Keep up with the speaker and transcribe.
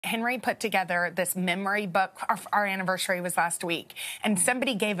Henry put together this memory book. Our anniversary was last week. And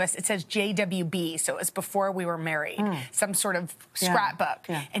somebody gave us, it says JWB, so it was before we were married, some sort of scrapbook.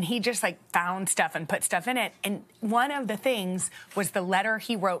 Yeah. And he just like found stuff and put stuff in it. And one of the things was the letter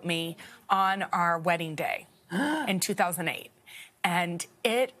he wrote me on our wedding day in 2008. And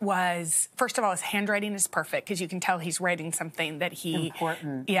it was, first of all, his handwriting is perfect because you can tell he's writing something that he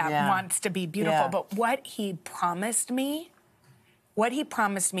wants to be beautiful. But what he promised me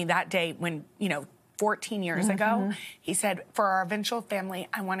that day when, 14 years ago, he said, for our eventual family,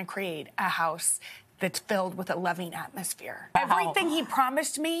 I want to create a house that's filled with a loving atmosphere. Wow. Everything he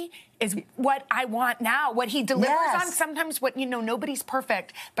promised me is what I want now, what he delivers on. Sometimes nobody's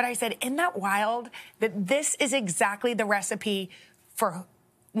perfect. But I said, isn't that wild that this is exactly the recipe for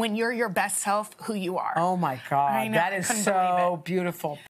when you're your best self, who you are? Oh, my God. That is so beautiful.